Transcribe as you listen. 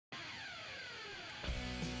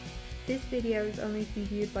This video is only to be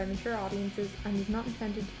viewed by mature audiences and is not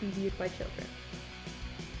intended to be viewed by children.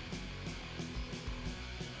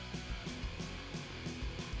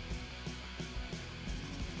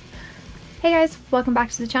 Hey guys, welcome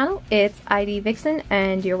back to the channel. It's ID Vixen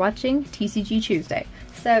and you're watching TCG Tuesday.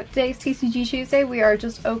 So today's TCG Tuesday, we are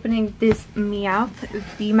just opening this Meowth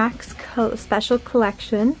Vmax special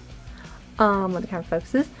collection. When the camera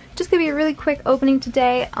focuses. Just gonna be a really quick opening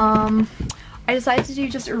today. I decided to do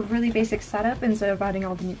just a really basic setup instead of adding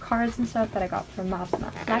all the new cards and stuff that I got from Meowth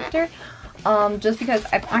Collector. Just because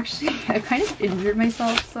I've kind of injured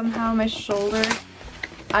myself somehow, my shoulder.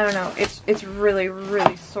 I don't know, it's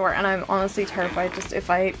really sore, and I'm honestly terrified just if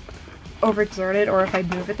I overexert it or if I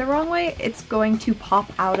move it the wrong way, it's going to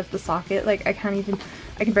pop out of the socket. Like I can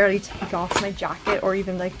barely take off my jacket or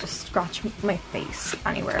even like just scratch my face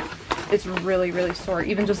anywhere. It's really sore.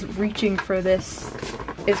 Even just reaching for this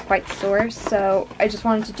is quite sore, so I just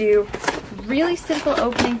wanted to do a really simple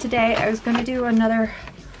opening today. I was going to do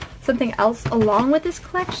something else along with this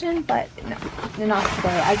collection, but no, not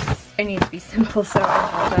today. I need to be simple, so I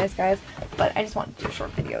apologize guys, but I just wanted to do a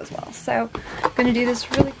short video as well. So I'm going to do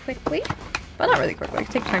this really quickly. Well, not really quickly,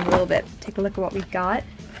 take time a little bit, take a look at what we got.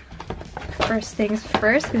 First things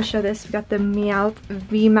first, I'm going to show this. We got the Meowth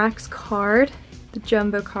Vmax card, the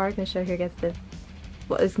jumbo card. I'm going to show here, gets the,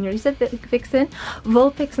 what is nearly said Vixen,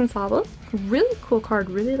 Vulpix and Sobble. Really cool card,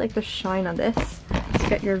 really like the shine on this. You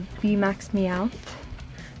got your Vmax Meowth.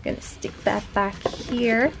 I'm going to stick that back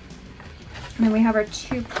here. And then we have our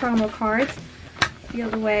two promo cards the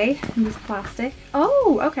other way in this plastic.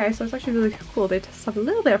 Oh, okay, so it's actually really cool. They just have a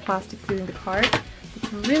little bit of plastic through the card.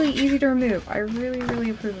 It's really easy to remove. I really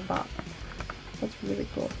approve of that. That's really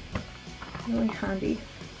cool. Really handy.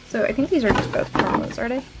 So I think these are just both promos, are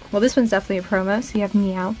they? Well, this one's definitely a promo, so you have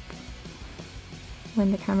Meowth.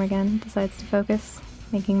 When the camera again decides to focus,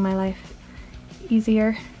 making my life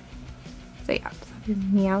easier. So yeah, just have your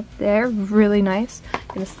Meowth there. Really nice.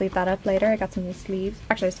 I'm gonna sleeve that up later. I got some new sleeves.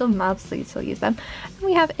 Actually, I still have Meowth sleeves, so I'll use them. And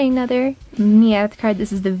we have another Meowth card.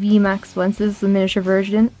 This is the Vmax one. So this is the miniature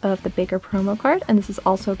version of the bigger promo card, and this is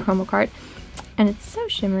also a promo card. And it's so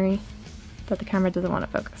shimmery that the camera doesn't want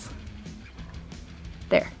to focus.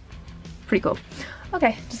 There. Pretty cool.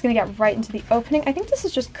 Okay, just gonna get right into the opening. I think this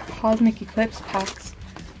is just Cosmic Eclipse packs.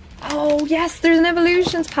 Oh yes, there's an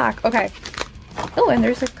Evolutions pack. Okay. Oh, and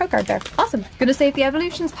there's a code card there. Awesome. Gonna save the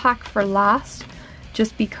Evolutions pack for last,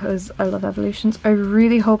 just because I love Evolutions. I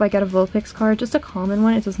really hope I get a Vulpix card, just a common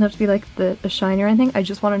one. It doesn't have to be like the shiny or anything. I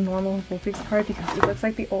just want a normal Vulpix card because it looks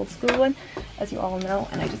like the old school one, as you all know,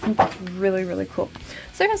 and I just think that's really cool.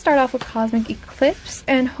 So we're gonna start off with Cosmic Eclipse,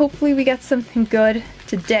 and hopefully we get something good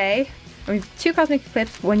today. I mean, 2 Cosmic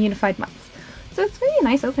Eclipse, 1 Unified Minds. So it's really a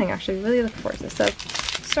nice opening, actually. Really looking forward to this. So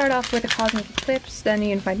start off with a Cosmic Eclipse, then a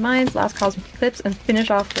Unified Minds, last Cosmic Eclipse, and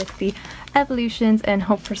finish off with the Evolutions and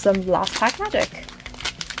hope for some last pack magic.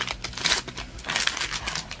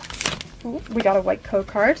 Ooh, we got a white code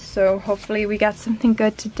card, so hopefully we get something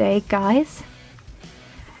good today, guys.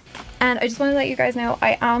 And I just want to let you guys know,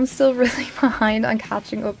 I am still really behind on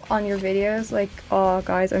catching up on your videos. Like, oh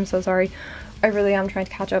guys, I'm so sorry. I really am trying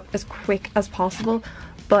to catch up as quick as possible.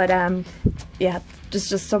 But yeah,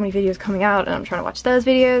 just so many videos coming out and I'm trying to watch those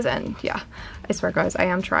videos, and yeah, I swear guys, I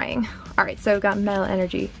am trying. Alright, so we've got Metal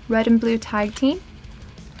Energy, Red and Blue Tag Team,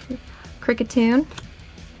 Cricketoon,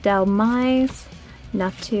 Delmise,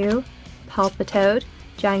 Natu, Palpitoad,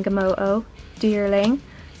 Jangamoo, Deerling,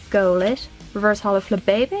 Golett, Reverse Holo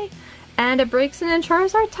Flabébé, and a Braixen and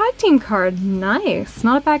Charizard Tag Team card. Nice,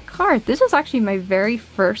 not a bad card. This was actually my very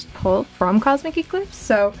first pull from Cosmic Eclipse,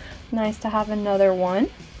 so nice to have another one.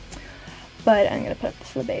 But I'm gonna put the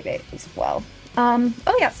Flabébé as well.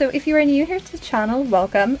 Oh yeah, so if you are new here to the channel,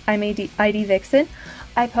 welcome. I'm ID Vixen.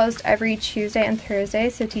 I post every Tuesday and Thursday,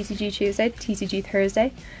 so TCG Tuesday, TCG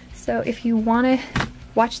Thursday. So if you want to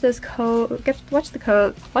watch those get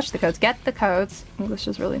the codes. English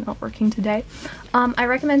is really not working today. I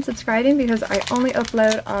recommend subscribing because I only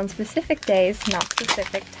upload on specific days, not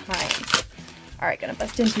specific times. Alright, gonna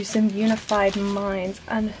bust into some Unified Minds,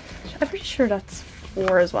 and I'm pretty sure that's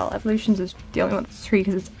 4 as well. Evolutions is the only one that's 3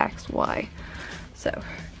 because it's XY. So,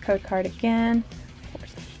 code card again,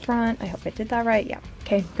 4's the front. I hope I did that right. Yeah.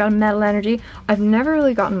 Okay, got a Metal Energy. I've never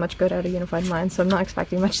really gotten much good out of Unified Minds, so I'm not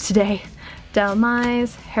expecting much today.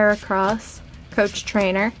 Delmise, Heracross, Coach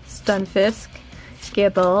Trainer, Stunfisk,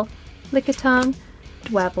 Gibble, Lickitung,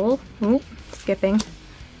 Dwebble, ooh, skipping,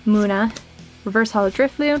 Munna, Reverse Holo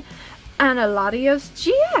Drifloon, and a Latios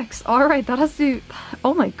GX. Alright, that has to...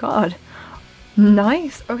 Oh my god.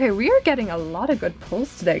 Nice. Okay, we are getting a lot of good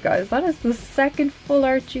pulls today, guys. That is the second full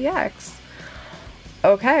art GX.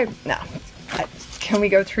 Okay, now, can we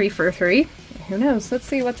go 3 for 3? Who knows? Let's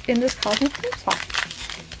see what's in this Cosmic Fruits box.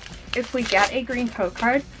 If we get a green code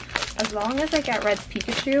card, as long as I get Red's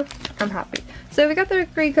Pikachu, I'm happy. So we got the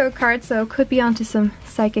green code card, so could be onto some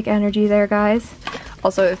psychic energy there, guys.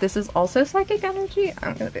 Also, if this is also psychic energy,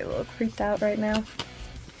 I'm gonna be a little creeped out right now.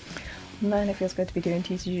 Man, it feels good to be doing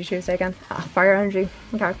TCG Tuesday again. Ah, fire energy.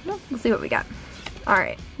 Okay, well, let's see what we got.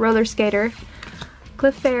 Alright, Roller Skater,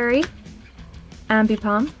 Clefairy,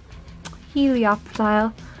 Ambipom,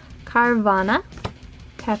 Helioptile, Carvana,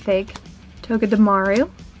 Tefig, Togedemaru,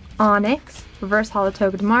 Onyx, Reverse Holo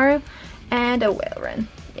Togedemaru, and a Whaleren.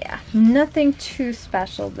 Yeah, nothing too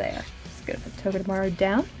special there. Just gonna put Togedemaru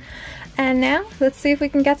down. And now, let's see if we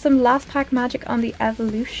can get some last pack magic on the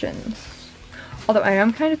evolutions. Although I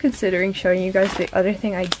am kind of considering showing you guys the other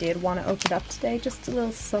thing I did want to open up today. Just a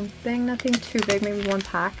little something, nothing too big, maybe 1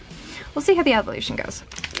 pack. We'll see how the evolution goes.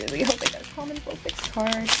 Really hope I get a common Vulpix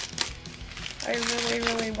card. I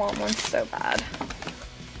really want one so bad.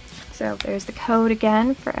 So there's the code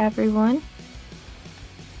again for everyone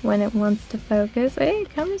when it wants to focus. Hey, the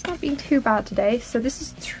camera's not being too bad today. So this is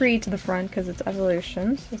 3 to the front because it's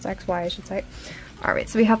evolution. So it's XY, I should say. Alright,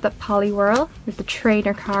 so we have the Poliwhirl with the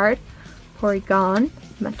trainer card, Porygon,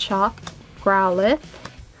 Machop, Growlithe,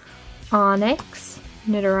 Onyx,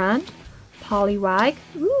 Nidoran, Poliwag,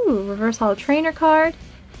 ooh, Reverse Holo Trainer card,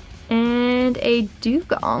 and a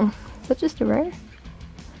Dugong. Is that just a rare?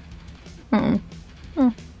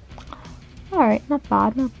 Alright, not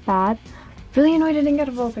bad, not bad. Really annoyed I didn't get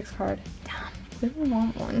a Vulpix card. Damn, really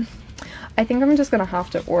want one. I think I'm just gonna have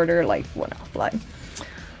to order like one offline.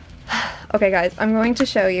 Okay guys, I'm going to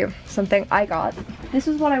show you something I got. This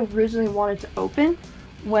is what I originally wanted to open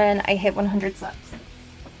when I hit 100 subs.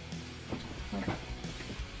 Okay.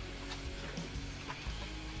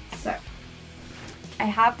 So, I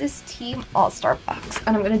have this Team All-Star box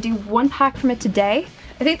and I'm going to do 1 pack from it today.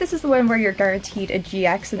 I think this is the one where you're guaranteed a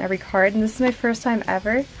GX in every card, and this is my first time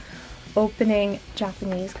ever opening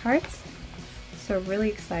Japanese cards. So really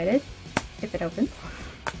excited if it opens.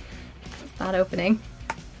 It's not opening.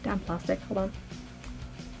 Damn plastic, hold on.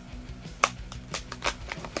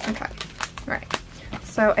 Okay, alright.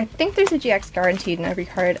 So I think there's a GX guaranteed in every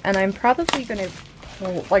card, and I'm probably going to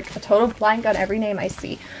pull like a total blank on every name I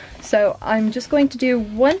see. So I'm just going to do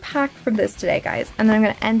 1 pack from this today, guys, and then I'm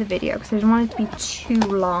going to end the video because I don't want it to be too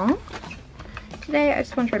long. Today I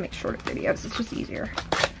just want to try to make shorter videos, it's just easier.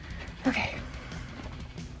 Okay.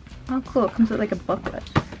 Oh cool, it comes with like a booklet,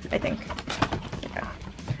 I think. Yeah.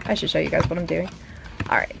 I should show you guys what I'm doing.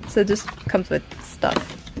 Alright, so this comes with stuff.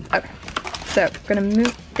 Okay, so I'm gonna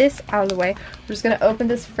move this out of the way. We're just gonna open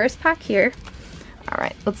this first pack here.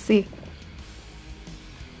 Alright, let's see.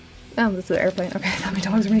 Oh, this is an airplane. Okay, I thought my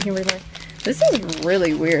dogs were making weird noise. This is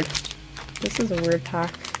really weird. This is a weird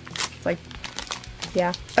pack. It's like,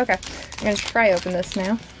 yeah. Okay, I'm gonna try open this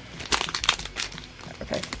now.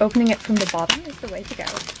 Okay, opening it from the bottom is the way to go.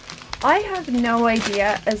 I have no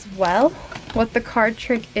idea as well what the card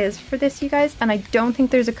trick is for this, you guys, and I don't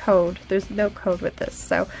think there's a code. There's no code with this,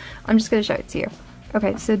 so I'm just gonna show it to you.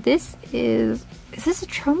 Okay, so this is this a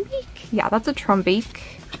Trumbeak? Yeah, that's a Trumbeak.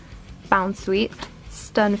 Bounsweet,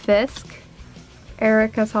 Stunfisk,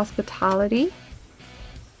 Erica's Hospitality,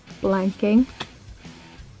 Blanking,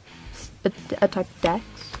 a type Dex,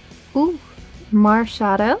 ooh,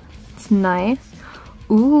 Marshadow, it's nice,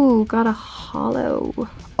 ooh, got a holo.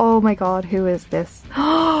 Oh my god, who is this?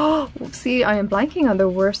 See, I am blanking on the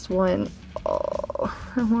worst one.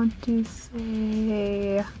 Oh, I want to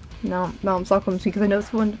say... No, I'm so clumsy because I know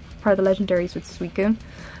this one part of the legendaries with Suicune.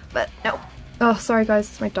 But no. Oh, sorry guys,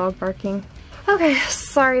 it's my dog barking. Okay,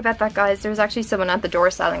 sorry about that guys. There was actually someone at the door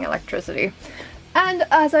selling electricity. And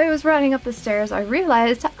as I was running up the stairs, I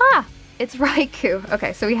realized, it's Raikou.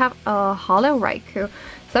 Okay, so we have a holo Raikou. So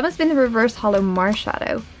that must have been the reverse holo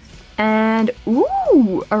Marshadow. And,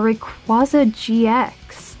 ooh, a Rayquaza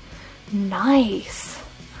GX. Nice.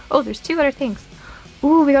 Oh, there's 2 other things.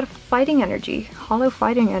 Ooh, we got a Fighting Energy, Holo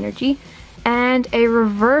Fighting Energy, and a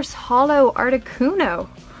reverse holo Articuno.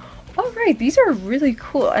 Alright, these are really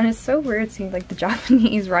cool, and it's so weird seeing like the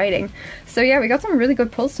Japanese writing. So yeah, we got some really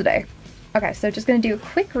good pulls today. Okay, so just gonna do a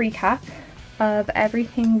quick recap of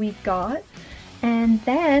everything we got, and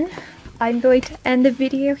then I'm going to end the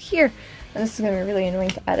video here. And this is going to be really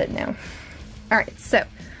annoying to edit now. Alright, so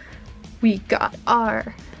we got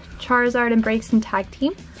our Charizard and Braixen tag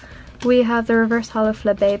team. We have the reverse holo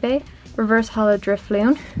Flabebe, reverse holo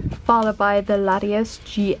Drifloon, followed by the Latios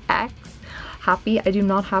GX. Happy, I do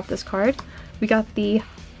not have this card. We got the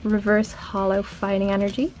reverse holo Fighting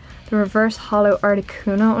Energy, the reverse holo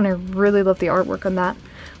Articuno, and I really love the artwork on that.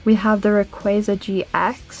 We have the Rayquaza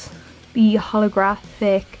GX, the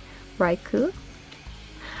holographic Raikou,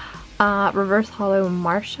 reverse holo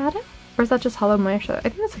Marshadow, or is that just holo Marshadow? I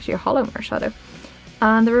think that's actually a holo Marshadow.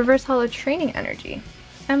 The reverse holo Training Energy,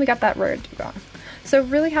 and we got that rare Dugong. So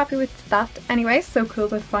really happy with that anyway. So cool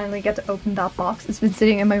to finally get to open that box. It's been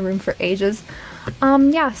sitting in my room for ages.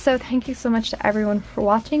 Yeah, so thank you so much to everyone for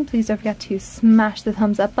watching. Please don't forget to smash the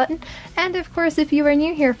thumbs up button, and of course if you are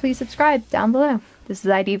new here, please subscribe down below. This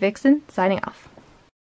is ID Vixen signing off.